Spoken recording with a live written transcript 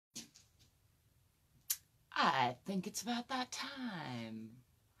I think it's about that time.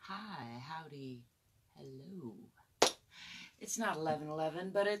 Hi, howdy, hello. It's not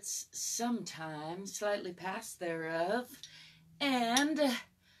 11:11, but it's sometime slightly past thereof. And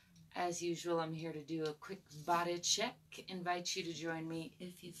as usual, I'm here to do a quick body check. Invite you to join me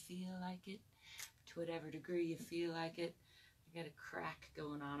if you feel like it, to whatever degree you feel like it. I got a crack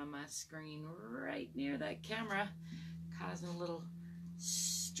going on my screen right near that camera, causing a little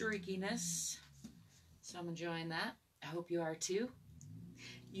streakiness. So I'm enjoying that. I hope you are too.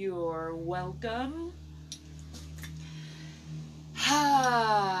 You're welcome.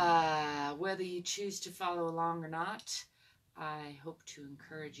 Whether you choose to follow along or not, I hope to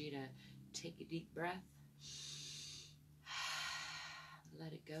encourage you to take a deep breath.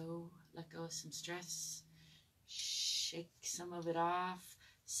 Let it go. Let go of some stress. Shake some of it off.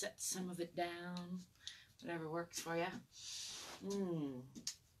 Set some of it down. Whatever works for you.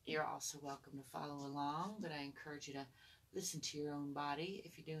 You're also welcome to follow along, but I encourage you to listen to your own body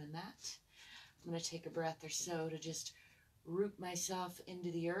if you're doing that. I'm going to take a breath or so to just root myself into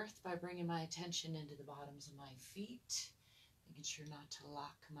the earth by bringing my attention into the bottoms of my feet, making sure not to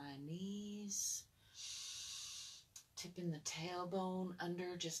lock my knees, tipping the tailbone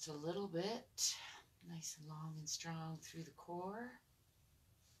under just a little bit, nice and long and strong through the core,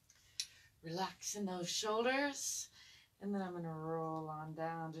 relaxing those shoulders. And then I'm going to roll on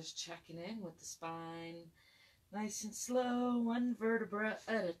down, just checking in with the spine. Nice and slow, one vertebra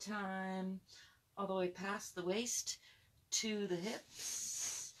at a time, all the way past the waist to the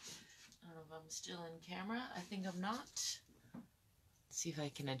hips. I don't know if I'm still in camera. I think I'm not. Let's see if I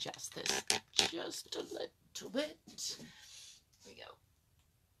can adjust this just a little bit. There we go.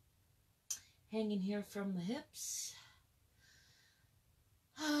 Hanging here from the hips.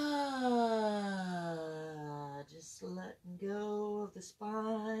 Just letting go of the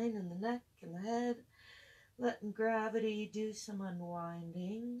spine and the neck and the head. Letting gravity do some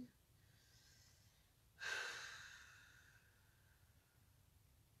unwinding.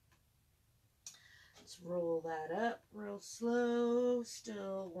 Let's roll that up real slow.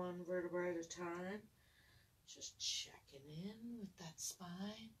 Still one vertebra at a time. Just checking in with that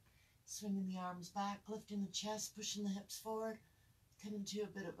spine. Swinging the arms back, lifting the chest, pushing the hips forward. Coming to a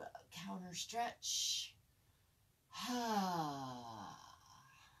bit of a counter stretch.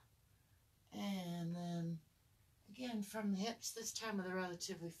 And then again from the hips, this time with a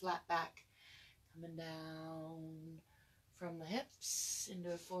relatively flat back. Coming down from the hips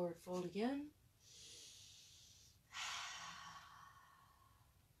into a forward fold again.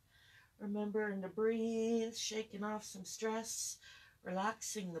 Remembering to breathe, shaking off some stress,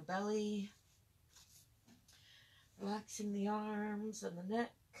 relaxing the belly. Relaxing the arms and the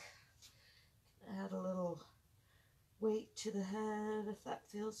neck. Add a little weight to the head if that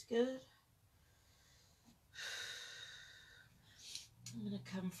feels good. I'm going to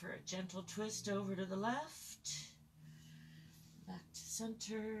come for a gentle twist over to the left. Back to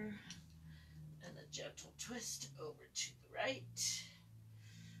center. And a gentle twist over to the right.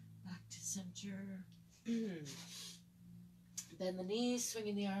 Back to center. Bend the knees,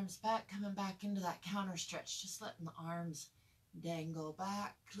 swinging the arms back, coming back into that counter stretch. Just letting the arms dangle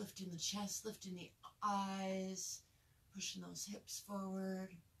back, lifting the chest, lifting the eyes, pushing those hips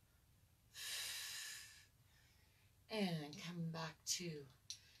forward. And coming back to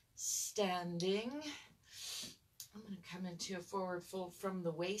standing. I'm going to come into a forward fold from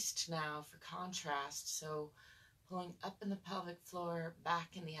the waist now for contrast. So pulling up in the pelvic floor,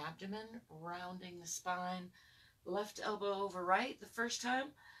 back in the abdomen, rounding the spine. Left elbow over right the first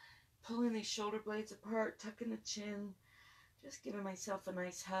time, pulling these shoulder blades apart, tucking the chin, just giving myself a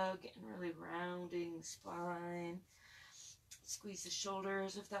nice hug and really rounding the spine. Squeeze the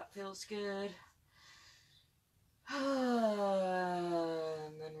shoulders if that feels good.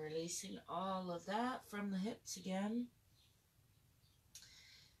 And then releasing all of that from the hips again.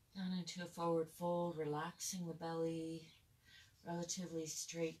 Down into a forward fold, relaxing the belly, relatively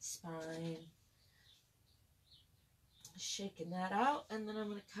straight spine. Shaking that out, and then I'm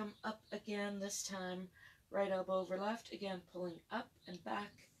going to come up again, this time right elbow over left, again pulling up and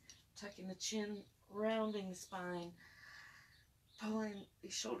back, tucking the chin, rounding the spine, pulling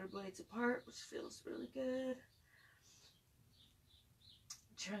the shoulder blades apart, which feels really good.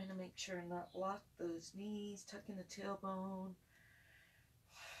 Trying to make sure not lock those knees, tucking the tailbone.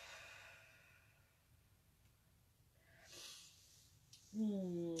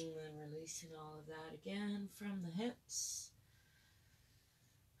 And releasing all of that again from the hips.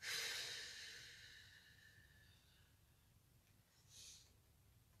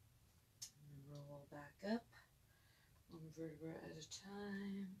 And roll back up, one vertebra at a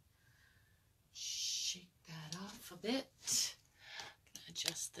time. Shake that off a bit.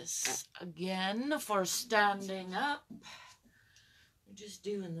 Adjust this again for standing up. We're just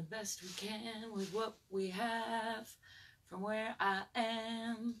doing the best we can with what we have from where I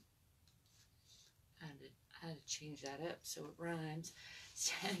am. I had to change that up so it rhymes.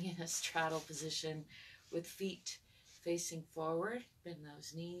 Standing in a straddle position with feet facing forward. Bend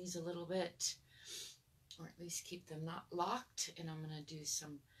those knees a little bit, or at least keep them not locked. And I'm going to do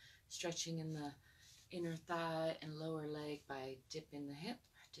some stretching in the inner thigh and lower leg by dipping the hip,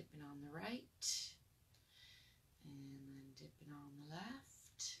 dipping on the right, and then dipping on the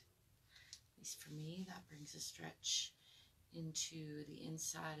left. At least for me, that brings a stretch into the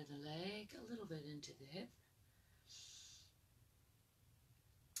inside of the leg, a little bit into the hip.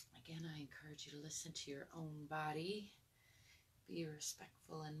 Again, I encourage you to listen to your own body. Be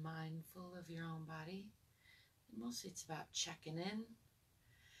respectful and mindful of your own body. And mostly it's about checking in.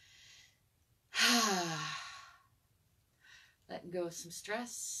 Letting go of some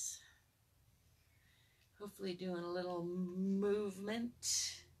stress. Hopefully doing a little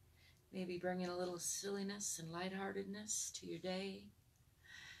movement. Maybe bringing a little silliness and lightheartedness to your day.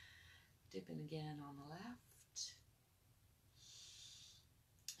 Dipping again on the left.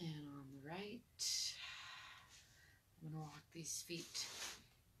 And on the right. I'm going to walk these feet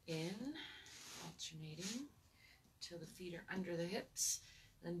in, alternating until the feet are under the hips,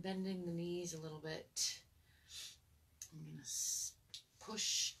 then bending the knees a little bit. I'm going to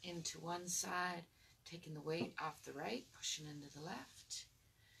push into one side, taking the weight off the right, pushing into the left.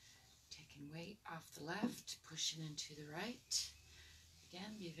 Taking weight off the left, pushing into the right.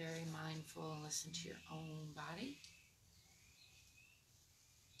 Again, be very mindful and listen to your own body.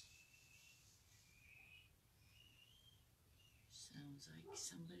 Sounds like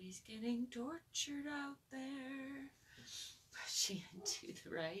somebody's getting tortured out there. Pushing into the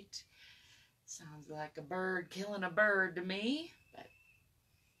right. Sounds like a bird killing a bird to me. But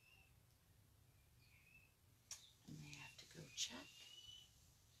I may have to go check.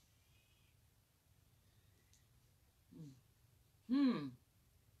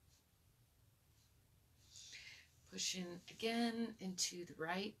 Pushing again into the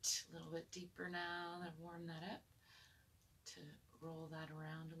right. A little bit deeper now. Then warm that up. To roll that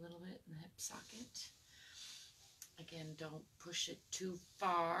around a little bit in the hip socket. Again, don't push it too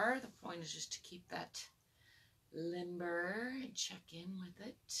far. The point is just to keep that limber and check in with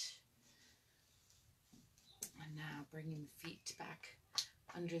it. And now bringing the feet back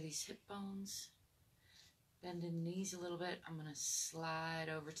under these hip bones. Bending the knees a little bit. I'm going to slide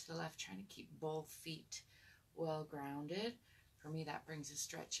over to the left, trying to keep both feet well grounded. For me, that brings a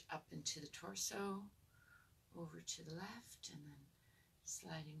stretch up into the torso. Over to the left, and then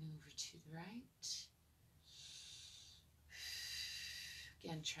sliding over to the right.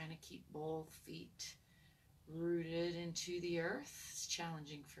 Again, trying to keep both feet rooted into the earth. It's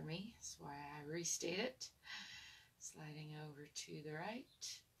challenging for me. That's why I restate it. Sliding over to the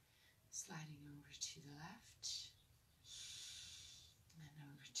right. Sliding over to the left. And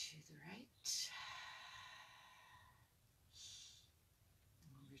over to the right.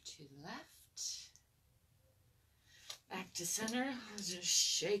 Over to the left. Back to center. I'll just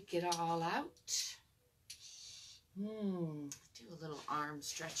shake it all out. Do a little arm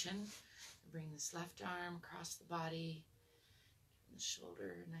stretching. Bring this left arm across the body. Give the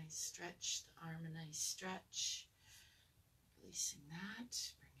shoulder a nice stretch. The arm a nice stretch. Releasing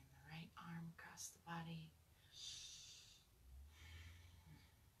that. Bringing the right arm across the body.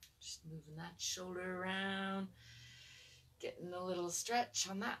 Just moving that shoulder around. Getting a little stretch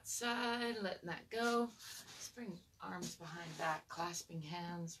on that side. Letting that go. Let's bring arms behind back, clasping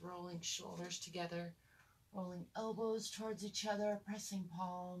hands, rolling shoulders together, rolling elbows towards each other, pressing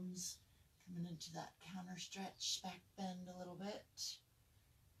palms, coming into that counter stretch, back bend a little bit,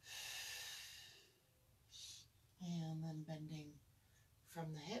 and then bending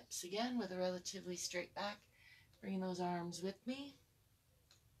from the hips again with a relatively straight back, bringing those arms with me,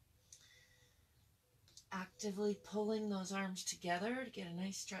 actively pulling those arms together to get a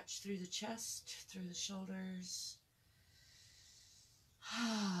nice stretch through the chest, through the shoulders.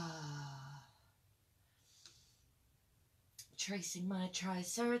 Tracing my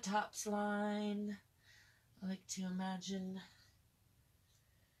triceratops line. I like to imagine.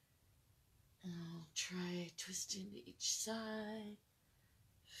 And I'll try twisting to each side.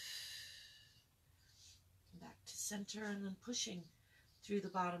 Back to center and then pushing through the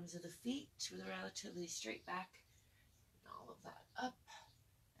bottoms of the feet with a relatively straight back. And all of that up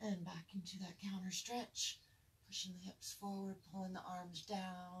and back into that counter stretch. Pushing the hips forward, pulling the arms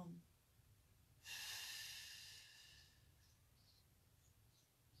down.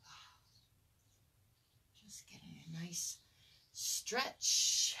 Just getting Nice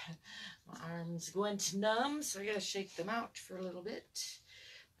stretch. My arms going to numb, so I gotta shake them out for a little bit.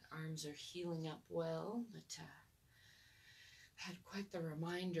 My arms are healing up well, but had quite the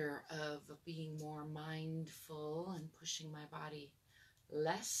reminder of being more mindful and pushing my body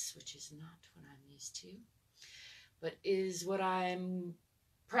less, which is not what I'm used to, but is what I'm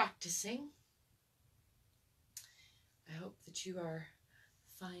practicing. I hope that you are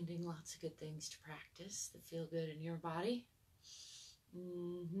finding lots of good things to practice that feel good in your body.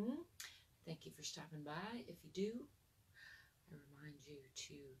 Thank you for stopping by. If you do, I remind you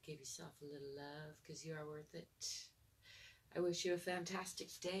to give yourself a little love because you are worth it. I wish you a fantastic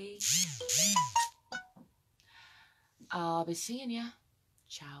day. I'll be seeing ya.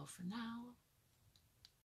 Ciao for now.